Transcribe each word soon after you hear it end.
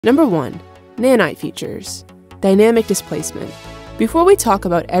Number 1. Nanite Features. Dynamic displacement. Before we talk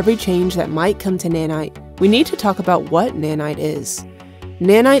about every change that might come to Nanite, we need to talk about what Nanite is.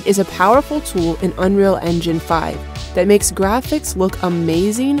 Nanite is a powerful tool in Unreal Engine 5 that makes graphics look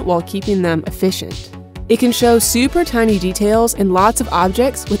amazing while keeping them efficient. It can show super tiny details and lots of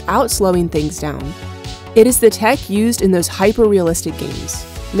objects without slowing things down. It is the tech used in those hyper-realistic games.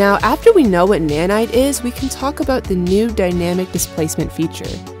 Now, after we know what Nanite is, we can talk about the new dynamic displacement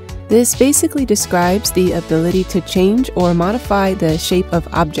feature. This basically describes the ability to change or modify the shape of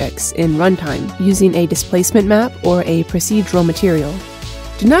objects in runtime using a displacement map or a procedural material.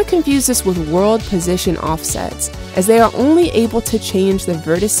 Do not confuse this with world position offsets, as they are only able to change the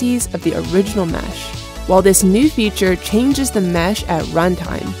vertices of the original mesh, while this new feature changes the mesh at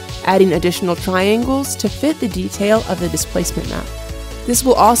runtime, adding additional triangles to fit the detail of the displacement map. This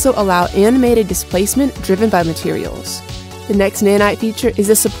will also allow animated displacement driven by materials. The next Nanite feature is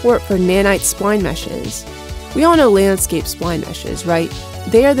the support for Nanite spline meshes. We all know landscape spline meshes, right?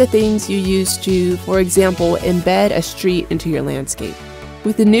 They are the things you use to, for example, embed a street into your landscape.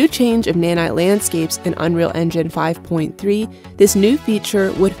 With the new change of Nanite landscapes in Unreal Engine 5.3, this new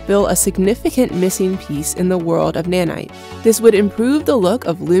feature would fill a significant missing piece in the world of Nanite. This would improve the look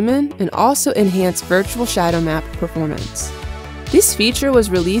of Lumen and also enhance virtual shadow map performance. This feature was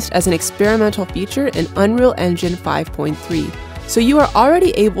released as an experimental feature in Unreal Engine 5.3, so you are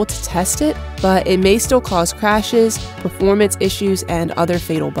already able to test it, but it may still cause crashes, performance issues, and other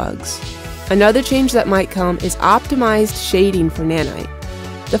fatal bugs. Another change that might come is optimized shading for Nanite.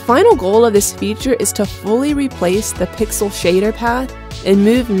 The final goal of this feature is to fully replace the pixel shader path and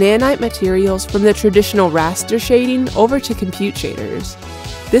move Nanite materials from the traditional raster shading over to compute shaders.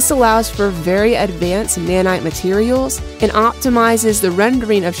 This allows for very advanced Nanite materials and optimizes the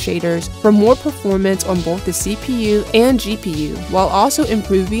rendering of shaders for more performance on both the CPU and GPU, while also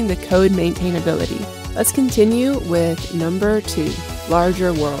improving the code maintainability. Let's continue with number 2,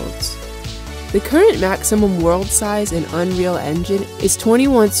 larger worlds. The current maximum world size in Unreal Engine is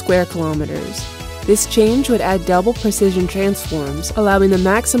 21 square kilometers. This change would add double precision transforms, allowing the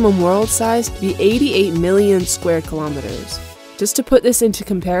maximum world size to be 88 million square kilometers. Just to put this into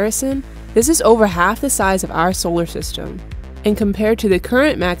comparison, this is over half the size of our solar system. And compared to the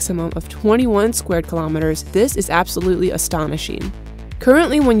current maximum of 21 square kilometers, this is absolutely astonishing.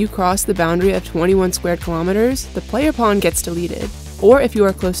 Currently, when you cross the boundary of 21 square kilometers, the player pawn gets deleted. Or if you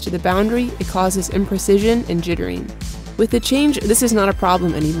are close to the boundary, it causes imprecision and jittering. With the change, this is not a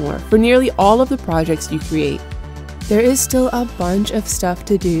problem anymore for nearly all of the projects you create. There is still a bunch of stuff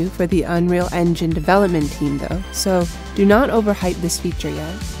to do for the Unreal Engine development team though, so do not overhype this feature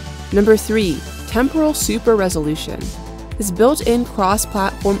yet. Number 3. Temporal Super Resolution. This built-in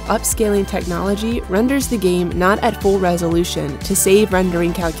cross-platform upscaling technology renders the game not at full resolution to save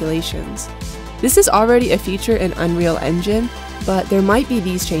rendering calculations. This is already a feature in Unreal Engine, but there might be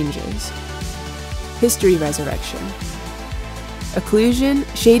these changes. History resurrection. Occlusion,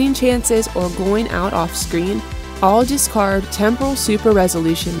 shading chances, or going out off-screen all discard temporal super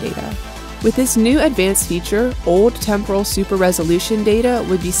resolution data. With this new advanced feature, old temporal super resolution data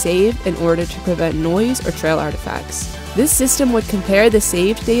would be saved in order to prevent noise or trail artifacts. This system would compare the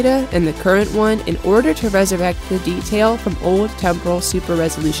saved data and the current one in order to resurrect the detail from old temporal super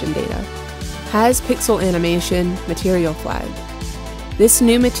resolution data. Has pixel animation material flag. This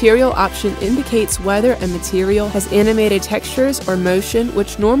new material option indicates whether a material has animated textures or motion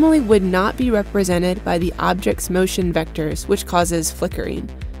which normally would not be represented by the object's motion vectors, which causes flickering.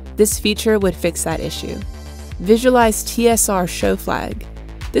 This feature would fix that issue. Visualize TSR show flag.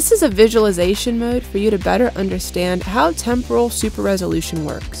 This is a visualization mode for you to better understand how temporal super resolution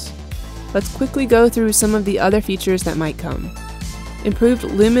works. Let's quickly go through some of the other features that might come. Improved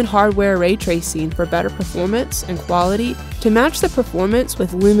Lumen hardware ray tracing for better performance and quality to match the performance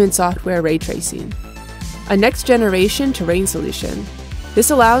with Lumen software ray tracing. A next generation terrain solution. This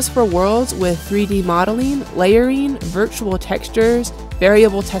allows for worlds with 3D modeling, layering, virtual textures,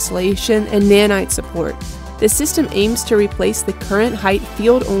 variable tessellation, and Nanite support. This system aims to replace the current height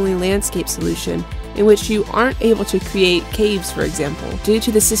field-only landscape solution in which you aren't able to create caves, for example, due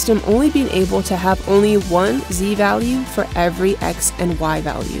to the system only being able to have only one Z value for every X and Y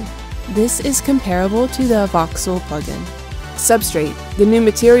value. This is comparable to the voxel plugin. Substrate, the new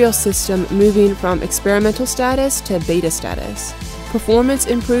material system moving from experimental status to beta status. Performance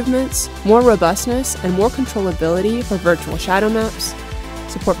improvements, more robustness, and more controllability for virtual shadow maps.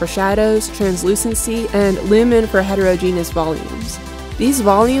 Support for shadows, translucency, and Lumen for heterogeneous volumes. These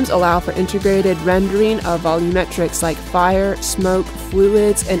volumes allow for integrated rendering of volumetrics like fire, smoke,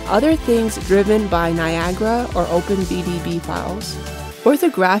 fluids, and other things driven by Niagara or OpenBDB files.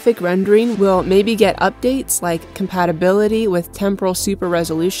 Orthographic rendering will maybe get updates like compatibility with temporal super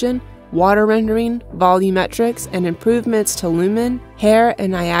resolution, water rendering, volumetrics, and improvements to lumen, hair,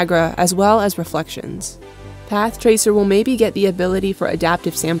 and Niagara, as well as reflections. Path Tracer will maybe get the ability for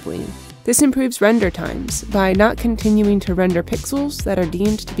adaptive sampling. This improves render times by not continuing to render pixels that are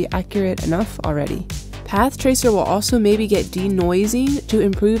deemed to be accurate enough already. Path Tracer will also maybe get denoising to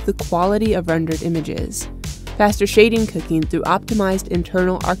improve the quality of rendered images. Faster shading cooking through optimized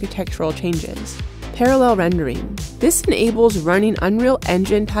internal architectural changes. Parallel rendering. This enables running Unreal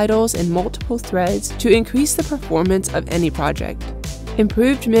Engine titles in multiple threads to increase the performance of any project.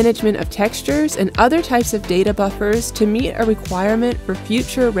 Improved management of textures and other types of data buffers to meet a requirement for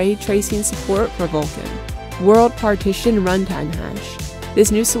future ray tracing support for Vulkan. World Partition Runtime Hash.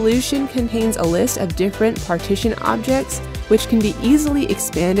 This new solution contains a list of different partition objects which can be easily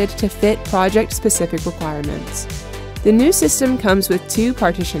expanded to fit project-specific requirements. The new system comes with two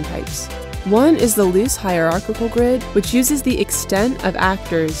partition types. One is the loose hierarchical grid, which uses the extent of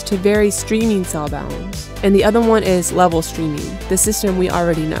actors to vary streaming cell bounds, and the other one is level streaming, the system we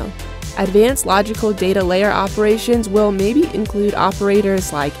already know. Advanced logical data layer operations will maybe include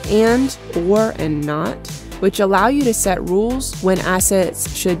operators like and, or, and not, which allow you to set rules when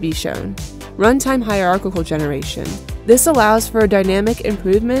assets should be shown. Runtime hierarchical generation. This allows for dynamic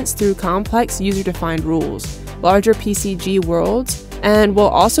improvements through complex user-defined rules, larger PCG worlds, and will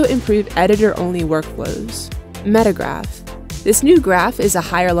also improve editor-only workflows. Metagraph. This new graph is a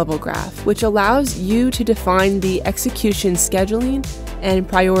higher-level graph, which allows you to define the execution scheduling and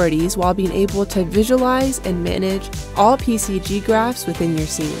priorities while being able to visualize and manage all PCG graphs within your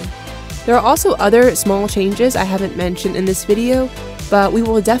scene. There are also other small changes I haven't mentioned in this video, but we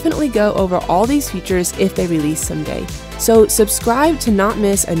will definitely go over all these features if they release someday, so subscribe to not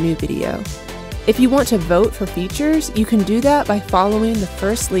miss a new video. If you want to vote for features, you can do that by following the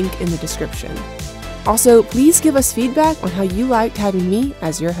first link in the description. Also, please give us feedback on how you liked having me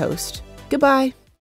as your host. Goodbye!